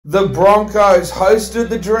The Broncos hosted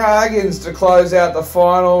the Dragons to close out the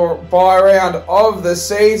final bye round of the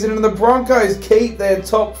season, and the Broncos keep their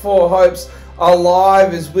top four hopes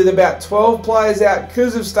alive as with about 12 players out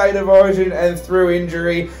because of state of origin and through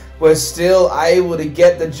injury, we're still able to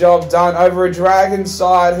get the job done over a Dragons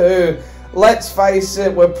side who, let's face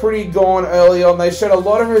it, were pretty gone early on. They showed a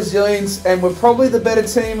lot of resilience and were probably the better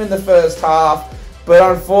team in the first half, but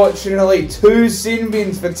unfortunately two sin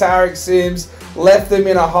bins for TARIQ SIMS left them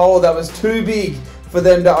in a hole that was too big for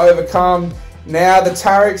them to overcome. Now the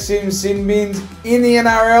TARIQ SIMS sin bins in the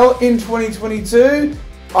NRL in 2022,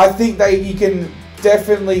 I think you can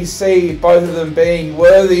definitely see both of them being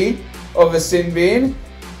worthy of a sin bin.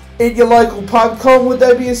 In your local pub, Con, would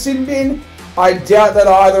they be a sin bin? I doubt that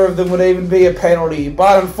either of them would even be a penalty,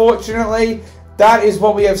 but unfortunately that is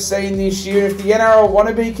what we have seen this year. If the NRL want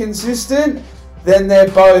to be consistent, then they're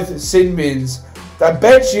both sin bins. I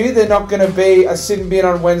bet you they're not going to be a sin bin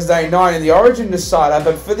on Wednesday night in the Origin decider,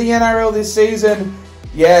 but for the NRL this season,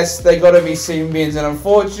 yes, they got to be sin bins. And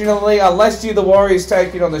unfortunately, unless you're the Warriors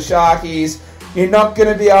taking on the Sharkies, you're not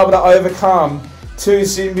going to be able to overcome two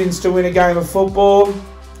sin bins to win a game of football.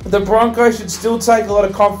 The Broncos should still take a lot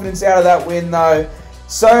of confidence out of that win though.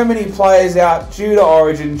 So many players out due to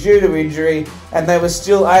Origin, due to injury, and they were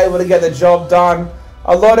still able to get the job done.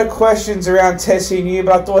 A lot of questions around Tessie New,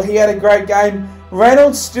 but I thought he had a great game.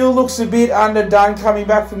 Reynolds still looks a bit underdone coming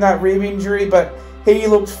back from that rib injury, but he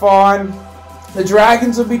looked fine. The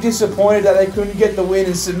Dragons will be disappointed that they couldn't get the win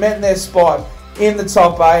and cement their spot in the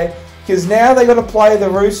top 8, because now they got to play the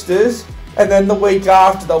Roosters, and then the week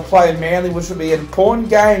after they'll play Manly, which will be an important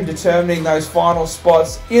game determining those final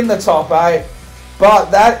spots in the top 8. But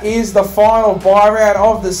that is the final bye round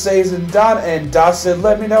of the season done and dusted.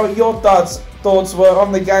 Let me know what your thoughts were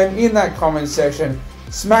on the game in that comment section.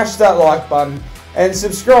 Smash that like button and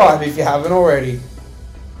subscribe if you haven't already.